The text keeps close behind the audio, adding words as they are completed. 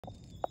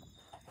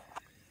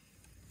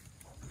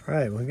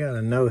Right, we got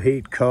a no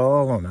heat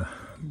call on a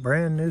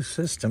brand new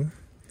system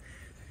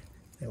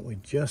that we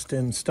just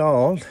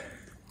installed.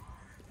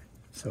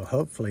 So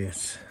hopefully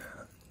it's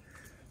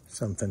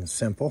something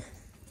simple.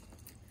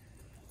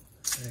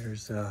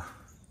 There's the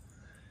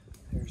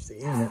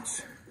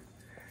units.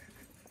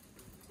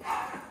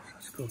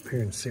 Let's go up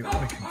here and see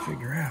what we can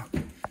figure out.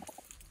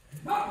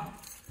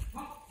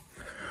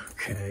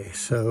 Okay,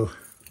 so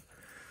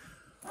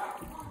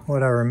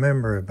what I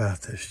remember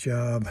about this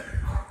job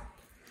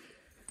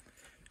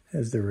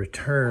is the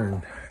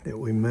return that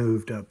we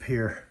moved up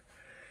here.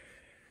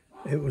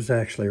 It was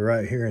actually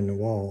right here in the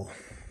wall.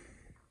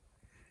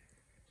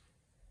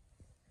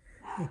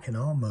 You can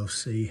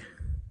almost see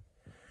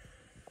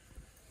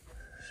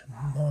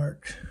some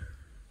marks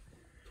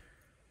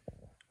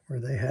where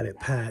they had it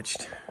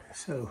patched.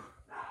 So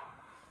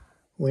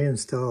we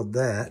installed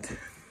that.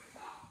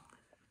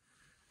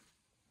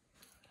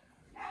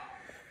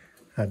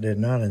 I did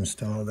not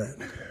install that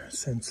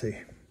Sensi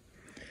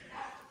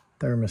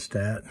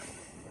thermostat.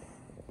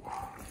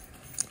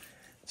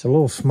 It's a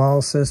little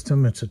small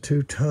system. It's a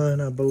 2-ton,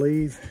 I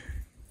believe.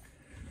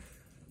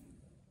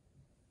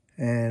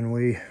 And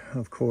we,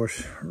 of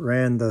course,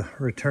 ran the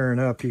return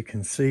up. You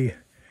can see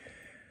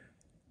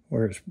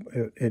where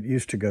it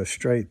used to go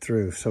straight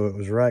through. So it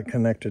was right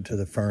connected to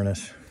the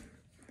furnace.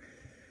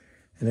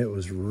 And it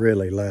was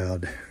really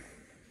loud.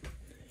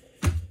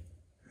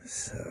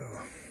 So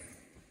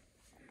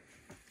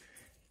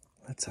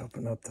let's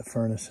open up the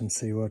furnace and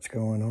see what's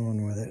going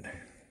on with it.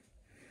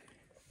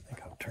 I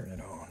think I'll turn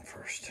it on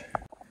first.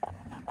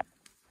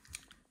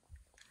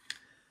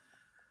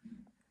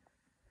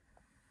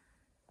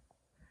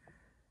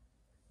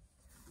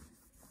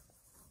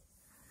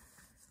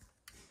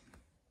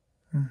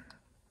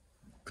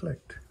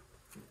 Clicked.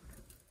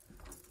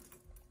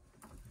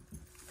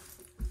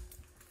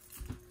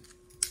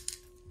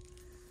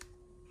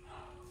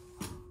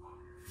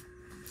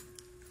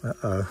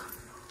 Uh-oh.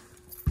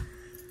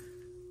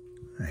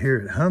 I hear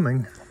it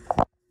humming,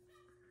 but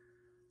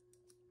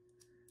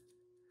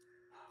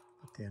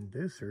the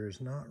inducer is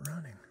not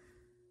running.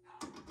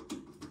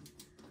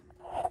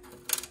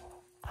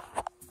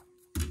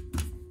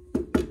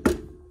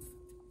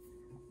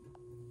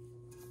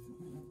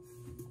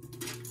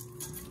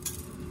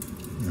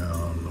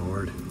 Oh,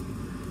 Lord.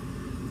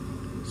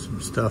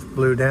 Some stuff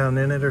blew down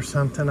in it or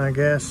something, I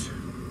guess.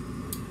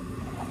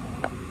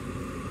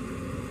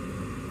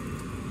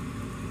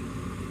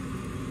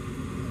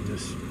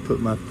 Put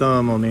my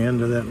thumb on the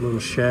end of that little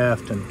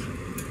shaft and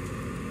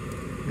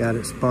got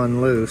it spun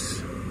loose.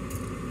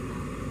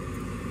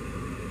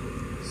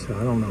 So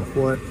I don't know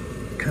what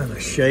kind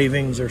of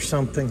shavings or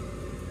something.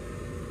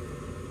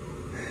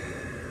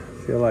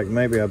 I feel like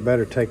maybe I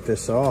better take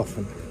this off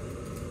and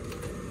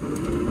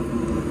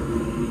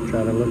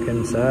try to look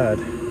inside.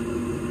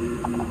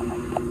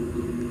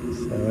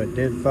 So it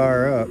did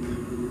fire up.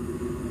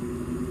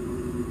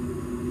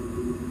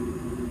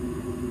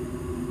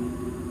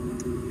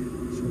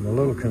 I'm a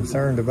little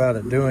concerned about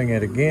it doing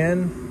it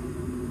again,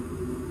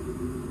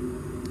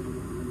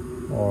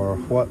 or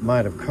what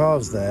might have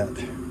caused that.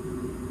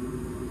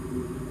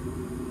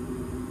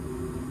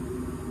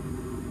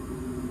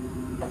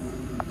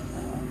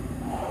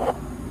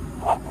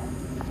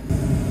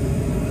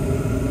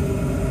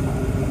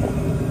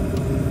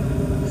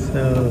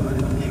 So,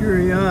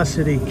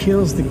 curiosity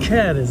kills the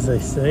cat, as they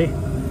say.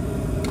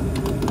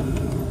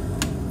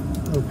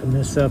 Open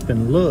this up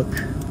and look.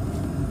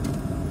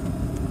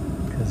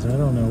 I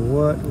don't know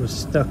what was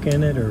stuck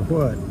in it or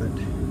what, but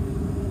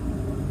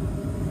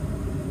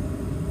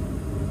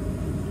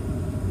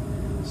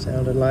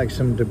sounded like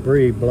some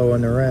debris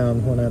blowing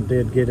around when I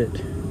did get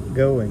it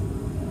going.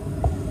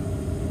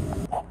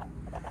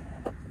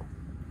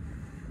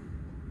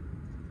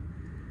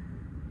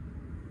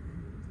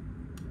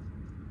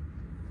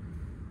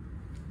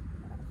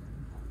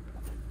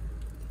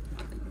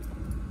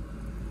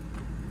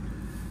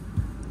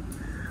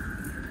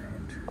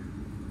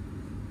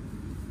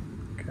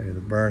 Okay,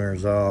 the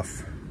burner's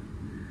off.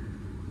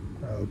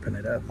 I'll open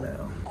it up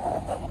now.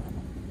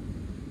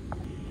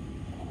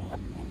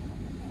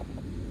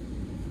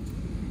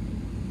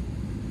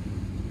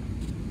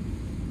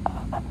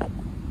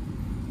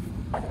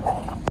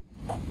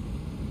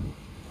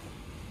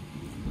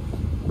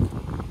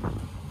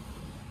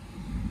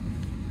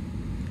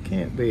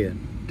 Can't be a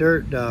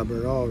dirt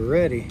dauber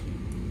already.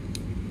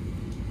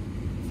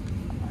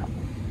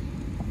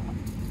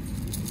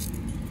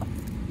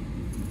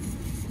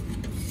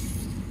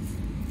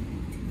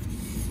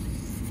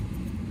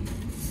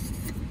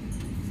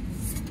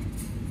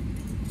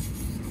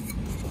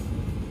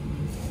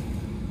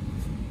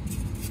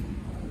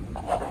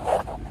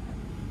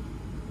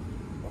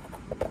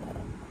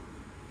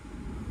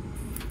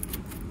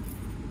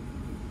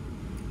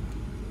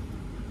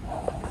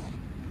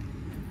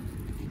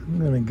 I'm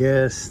gonna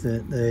guess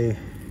that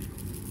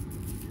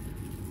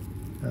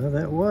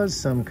that was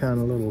some kind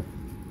of little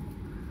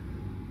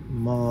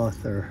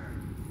moth or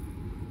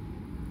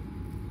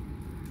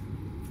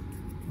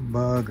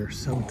bug or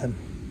something.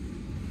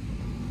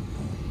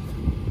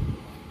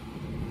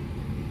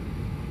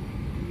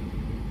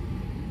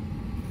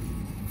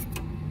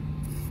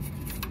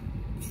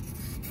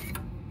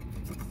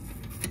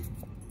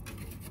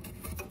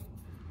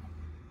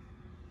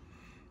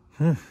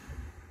 All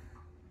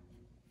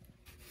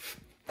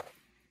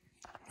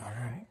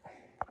right.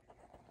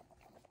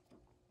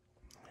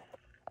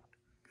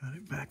 Got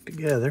it back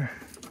together.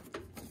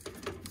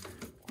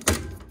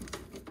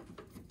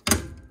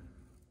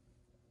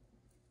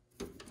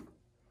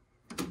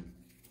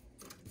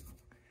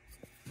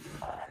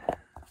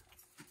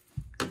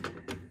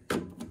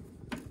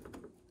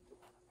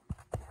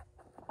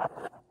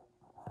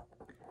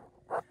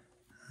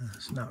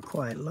 It's not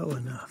quite low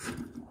enough.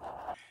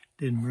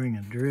 Didn't bring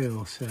a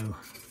drill, so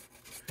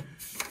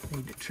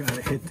need to try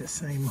to hit the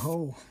same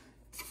hole.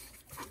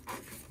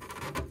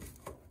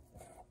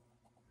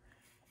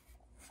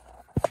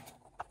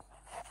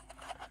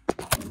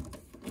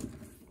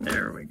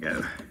 There we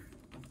go.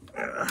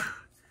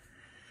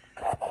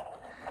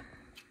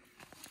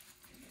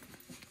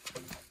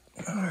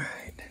 All right.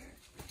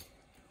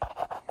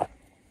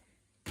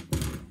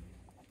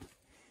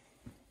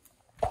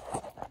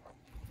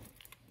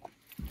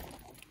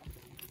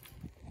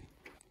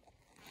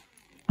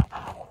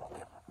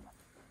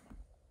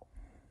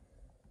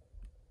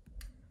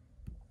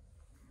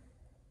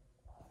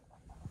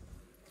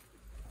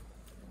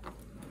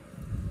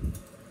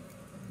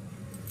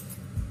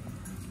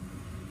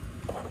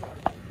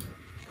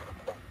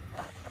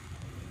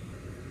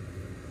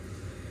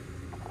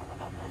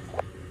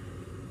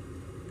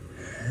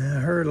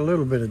 I heard a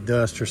little bit of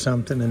dust or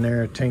something in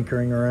there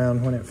tinkering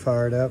around when it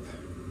fired up.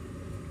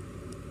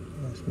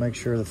 Let's make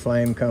sure the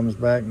flame comes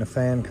back and the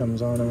fan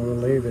comes on and we'll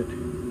leave it.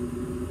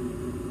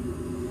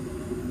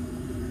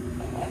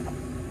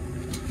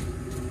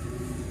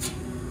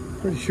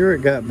 Pretty sure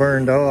it got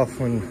burned off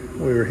when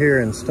we were here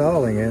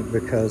installing it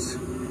because,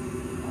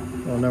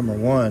 well, number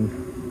one,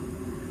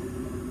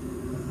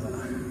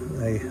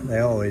 they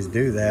always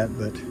do that,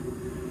 but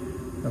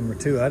number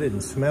two, I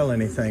didn't smell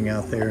anything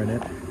out there, and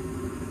it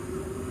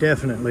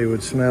definitely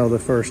would smell the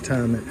first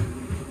time it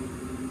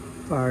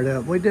fired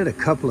up. We did a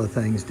couple of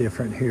things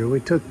different here. We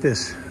took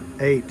this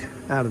 8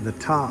 out of the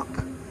top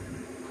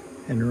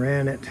and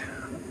ran it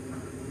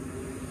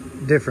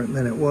different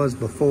than it was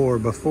before.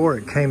 Before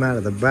it came out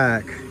of the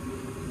back,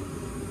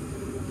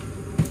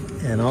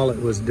 and all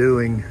it was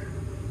doing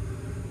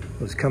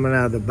was coming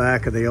out of the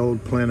back of the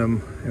old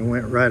plenum and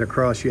went right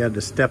across. You had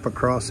to step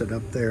across it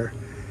up there,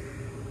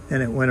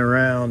 and it went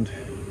around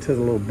to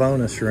the little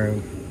bonus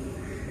room,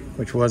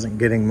 which wasn't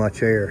getting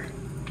much air.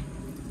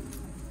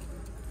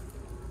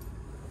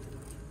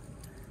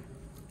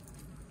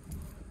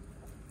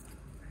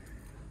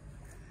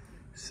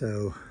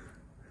 So,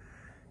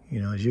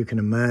 you know, as you can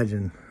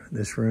imagine,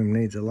 this room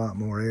needs a lot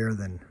more air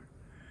than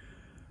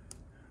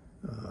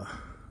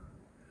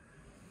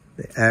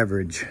the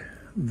average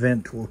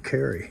vent will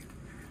carry.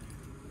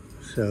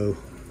 So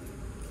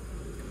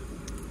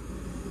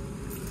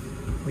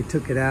we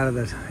took it out of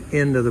the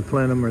end of the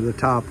plenum, or the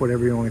top,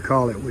 whatever you want to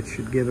call it, which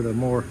should give it a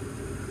more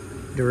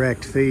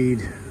direct feed,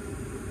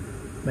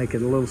 make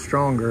it a little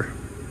stronger.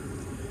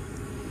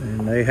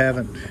 And they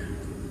haven't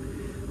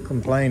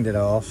complained at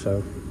all.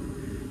 So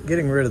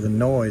getting rid of the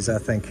noise, I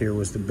think, here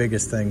was the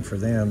biggest thing for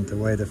them, the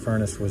way the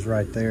furnace was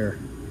right there.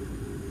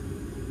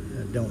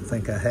 I don't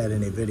think I had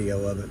any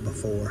video of it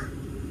before.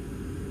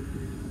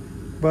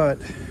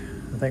 But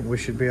I think we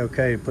should be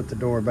okay to put the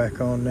door back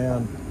on now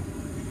and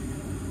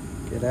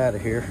get out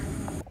of here.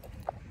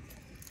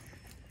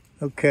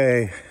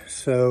 Okay,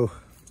 so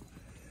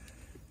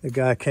the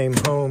guy came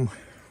home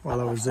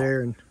while I was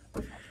there, and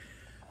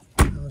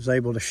I was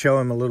able to show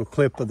him a little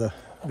clip of the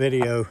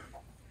video.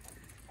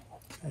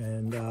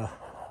 And I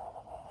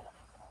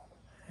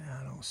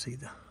don't see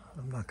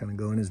I'm not gonna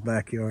go in his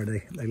backyard.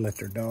 They let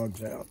their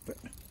dogs out, but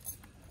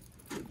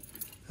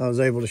I was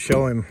able to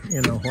show him,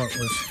 you know, what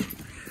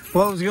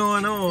was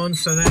going on.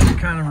 So that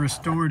kind of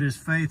restored his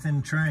faith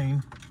in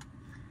Train.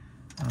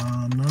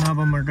 None of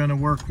them are going to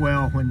work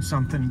well when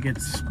something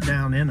gets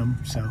down in them.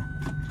 So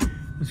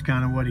that's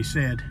kind of what he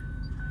said.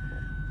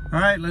 All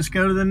right, let's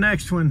go to the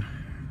next one.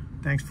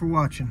 Thanks for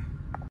watching.